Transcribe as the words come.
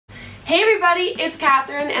Hey everybody, it's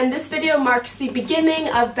Catherine, and this video marks the beginning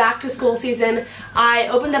of back to school season. I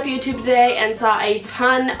opened up YouTube today and saw a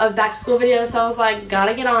ton of back to school videos, so I was like,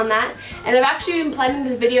 gotta get on that. And I've actually been planning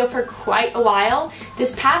this video for quite a while.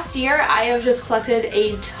 This past year, I have just collected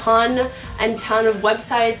a ton of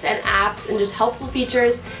websites and apps and just helpful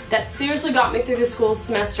features that seriously got me through the school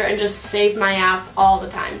semester and just saved my ass all the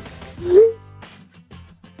time.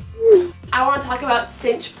 I want to talk about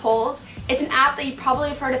Cinch polls. It's an app that you probably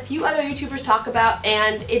have heard a few other YouTubers talk about,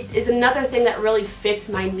 and it is another thing that really fits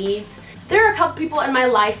my needs. There are a couple people in my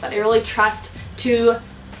life that I really trust to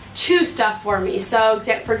choose stuff for me. So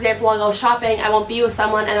for example, I'll go shopping, I won't be with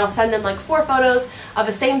someone, and I'll send them like 4 photos of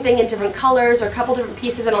the same thing in different colors or a couple different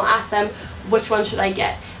pieces, and I'll ask them which one should I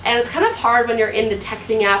get. And it's kind of hard when you're in the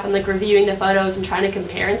texting app and like reviewing the photos and trying to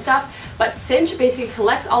compare and stuff, but Cinch basically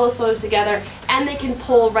collects all those photos together and they can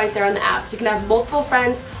poll right there on the app. So you can have multiple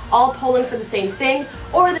friends all polling for the same thing,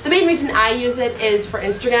 or the main reason I use it is for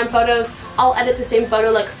Instagram photos. I'll edit the same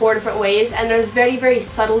photo like 4 different ways, and there's very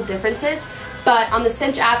subtle differences, but on the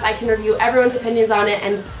Cinch app I can review everyone's opinions on it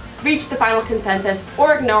and reach the final consensus,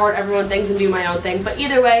 or ignore what everyone thinks and do my own thing. But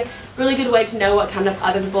either way, really good way to know what kind of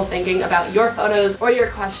other people are thinking about your photos or your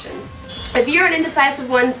questions. If you're an indecisive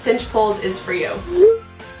one, Cinch polls is for you.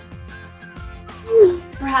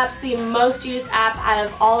 Perhaps the most used app out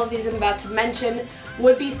of all of these I'm about to mention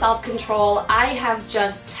would be Self-Control. I have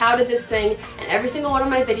just touted this thing in every single one of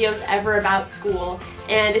my videos ever about school,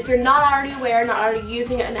 and if you're not already aware, not already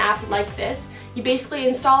using an app like this, you basically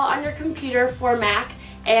install it on your computer for Mac,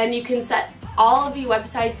 and you can set all of the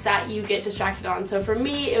websites that you get distracted on. So for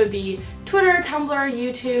me, it would be Twitter, Tumblr,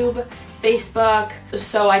 YouTube, Facebook.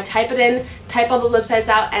 So I type it in, type all the websites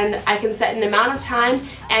out, and I can set an amount of time,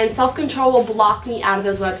 and Self-Control will block me out of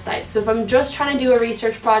those websites. So if I'm just trying to do a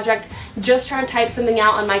research project, just trying to type something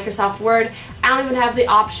out on Microsoft Word, I don't even have the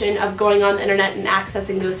option of going on the internet and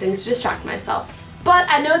accessing those things to distract myself. But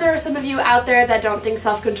I know there are some of you out there that don't think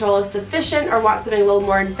Self-Control is sufficient or want something a little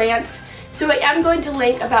more advanced. So I am going to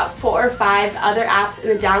link about 4 or 5 other apps in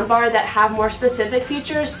the down bar that have more specific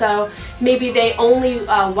features. So maybe they only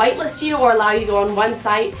whitelist you or allow you to go on one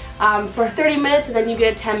site for 30 minutes and then you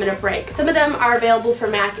get a 10-minute break. Some of them are available for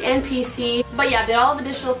Mac and PC, but yeah, they all have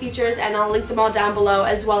additional features, and I'll link them all down below,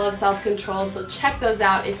 as well as Self-Control, so check those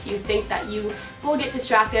out if you think that you will get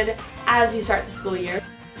distracted as you start the school year.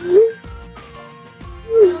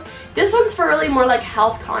 This one's for really more like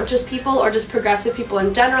health conscious people or just progressive people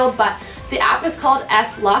in general, but the app is called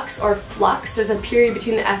Flux or Flux. There's a period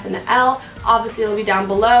between the F and the L. Obviously it'll be down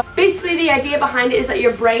below. Basically the idea behind it is that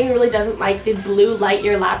your brain really doesn't like the blue light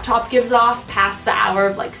your laptop gives off past the hour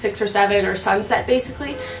of like 6 or 7 or sunset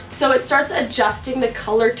basically. So it starts adjusting the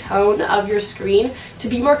color tone of your screen to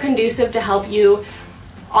be more conducive to help you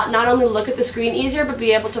not only look at the screen easier, but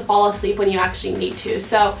be able to fall asleep when you actually need to.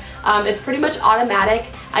 So it's pretty much automatic.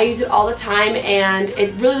 I use it all the time, and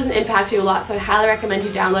it really doesn't impact you a lot, so I highly recommend you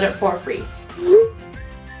download it for free.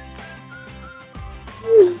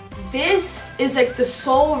 This is like the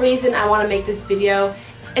sole reason I want to make this video.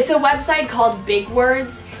 It's a website called Big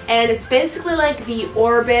Words, and it's basically like the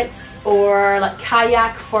Orbitz or like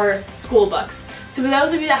Kayak for school books. So for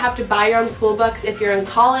those of you that have to buy your own school books, if you're in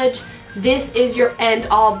college, this is your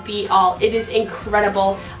end-all be-all. It is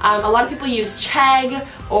incredible. A lot of people use Chegg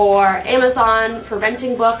or Amazon for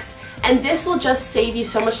renting books, and this will just save you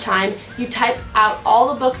so much time. You type out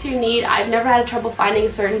all the books you need. I've never had trouble finding a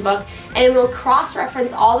certain book, and it will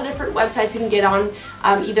cross-reference all the different websites you can get on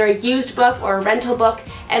either a used book or a rental book,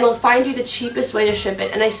 and it'll find you the cheapest way to ship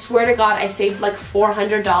it. And I swear to God, I saved like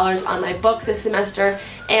 $400 on my books this semester,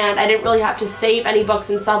 and I didn't really have to save any books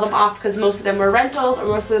and sell them off because most of them were rentals or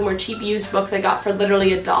most of them were cheap used books I got for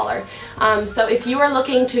literally $1. So if you are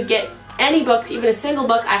looking to get any books, even a single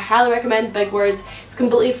book, I highly recommend Big Words. It's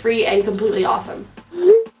completely free and completely awesome.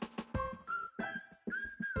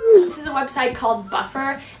 This is a website called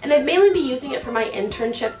Buffer, and I've mainly been using it for my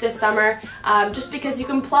internship this summer, just because you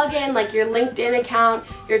can plug in like your LinkedIn account,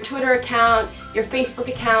 your Twitter account, your Facebook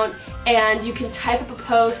account, and you can type up a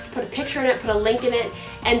post, put a picture in it, put a link in it,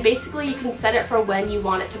 and basically you can set it for when you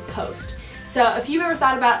want it to post. So if you've ever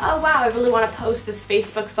thought about, oh wow, I really want to post this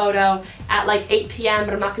Facebook photo at like 8 p.m.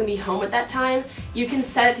 but I'm not going to be home at that time, you can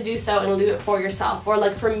set it to do so and it'll do it for yourself. Or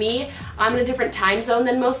like for me, I'm in a different time zone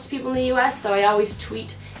than most people in the US, so I always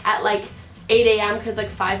tweet at like 8 a.m. because it's like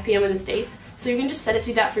 5 p.m. in the States. So you can just set it to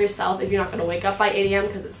do that for yourself if you're not going to wake up by 8 a.m.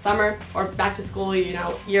 because it's summer or back to school, you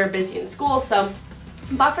know, you're busy in school. So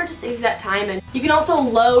Buffer just saves you that time, and you can also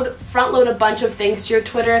front load a bunch of things to your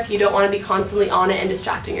Twitter if you don't want to be constantly on it and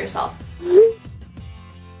distracting yourself.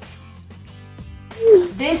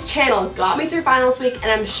 This channel got me through finals week,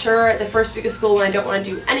 and I'm sure the first week of school when I don't want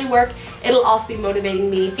to do any work, it'll also be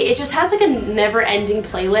motivating me. It just has like a never-ending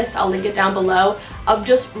playlist, I'll link it down below, of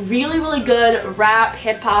just really, really good rap,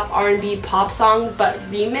 hip-hop, R&B, pop songs, but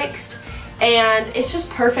remixed. And it's just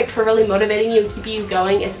perfect for really motivating you and keeping you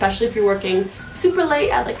going, especially if you're working super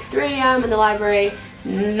late at like 3 a.m. in the library.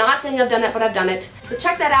 Not saying I've done it, but I've done it. So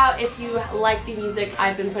check that out if you like the music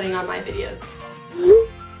I've been putting on my videos.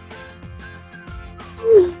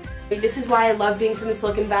 This is why I love being from the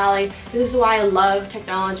Silicon Valley. This is why I love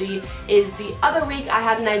technology. Is the other week I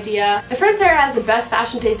had an idea. My friend Sarah has the best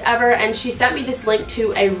fashion taste ever, and she sent me this link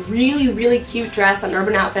to a really, really cute dress on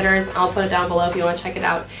Urban Outfitters. I'll put it down below if you want to check it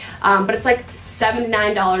out. But it's like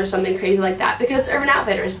 $79 or something crazy like that because it's Urban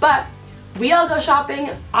Outfitters. But we all go shopping,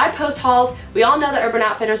 I post hauls, we all know that Urban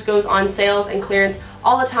Outfitters goes on sales and clearance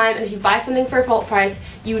all the time, and if you buy something for full price,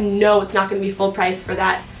 you know it's not going to be full price for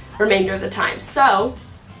that remainder of the time. So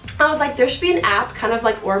I was like, there should be an app, kind of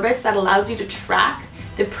like Orbitz, that allows you to track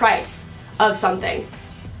the price of something.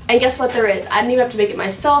 And guess what there is? I didn't even have to make it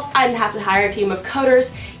myself. I didn't have to hire a team of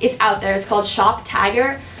coders. It's out there. It's called Shop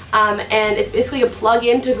Tagger, and it's basically a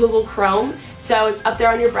plug-in to Google Chrome. So it's up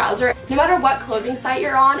there on your browser. No matter what clothing site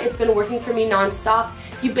you're on, it's been working for me non-stop.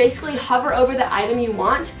 You basically hover over the item you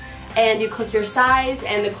want, and you click your size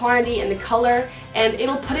and the quantity and the color, and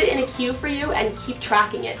it'll put it in a queue for you and keep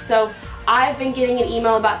tracking it. So I've been getting an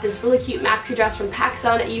email about this really cute maxi dress from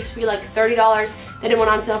PacSun. It used to be like $30, then it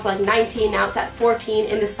went on sale for like $19, now it's at $14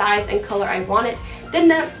 in the size and color I want it.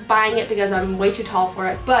 Didn't end up buying it because I'm way too tall for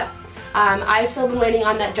it, but I've still been waiting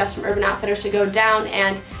on that dress from Urban Outfitters to go down,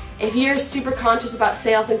 and if you're super conscious about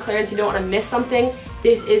sales and clearance, you don't want to miss something,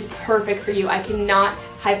 this is perfect for you. I cannot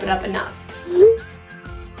hype it up enough.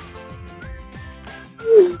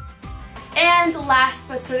 And last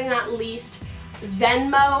but certainly not least,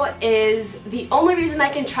 Venmo is the only reason I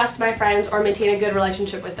can trust my friends or maintain a good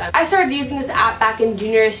relationship with them. I started using this app back in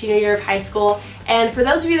junior or senior year of high school, and for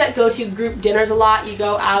those of you that go to group dinners a lot, you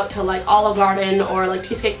go out to like Olive Garden or like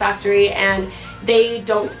Cheesecake Factory, and they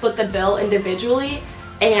don't split the bill individually,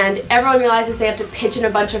 and everyone realizes they have to pitch in a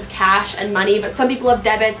bunch of cash and money, but some people have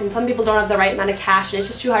debits and some people don't have the right amount of cash, and it's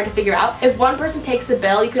just too hard to figure out. If one person takes the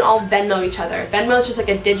bill, you can all Venmo each other. Venmo is just like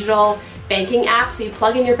a digital banking app, so you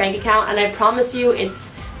plug in your bank account, and I promise you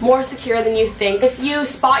it's more secure than you think. If you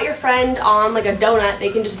spot your friend on like a donut,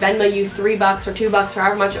 they can just Venmo you $3 or $2 or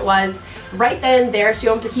however much it was right then and there, so you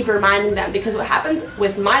don't have to keep reminding them. Because what happens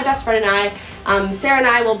with my best friend and I, Sarah and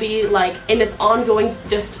I will be like in this ongoing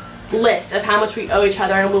just list of how much we owe each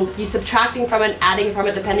other, and we'll be subtracting from it, adding from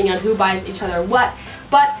it depending on who buys each other what.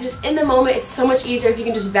 But just in the moment, it's so much easier if you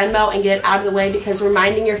can just Venmo and get it out of the way, because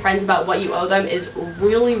reminding your friends about what you owe them is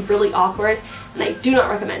really, really awkward, and I do not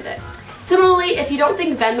recommend it. Similarly, if you don't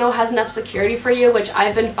think Venmo has enough security for you, which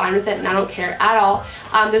I've been fine with it and I don't care at all,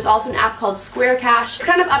 there's also an app called Square Cash. It's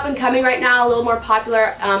kind of up and coming right now, a little more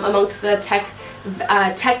popular amongst the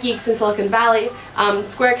tech geeks in Silicon Valley.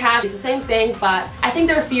 Square Cash is the same thing, but I think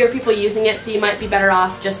there are fewer people using it, so you might be better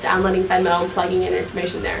off just downloading Venmo and plugging in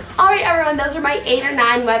information there. Alright everyone, those are my 8 or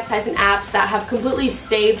 9 websites and apps that have completely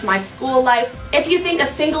saved my school life. If you think a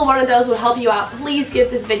single one of those would help you out, please give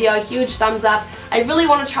this video a huge thumbs up. I really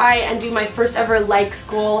want to try and do my first ever likes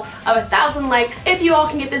goal of 1,000 likes. If you all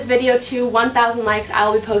can get this video to 1,000 likes, I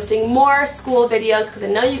will be posting more school videos because I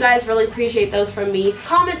know you guys really appreciate those from me.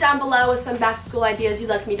 Comment down below with some back to school ideas you'd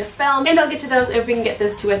like me to film, and I'll get to those if we can get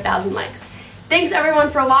this to 1,000 likes. Thanks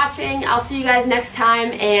everyone for watching. I'll see you guys next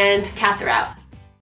time, and Cather out.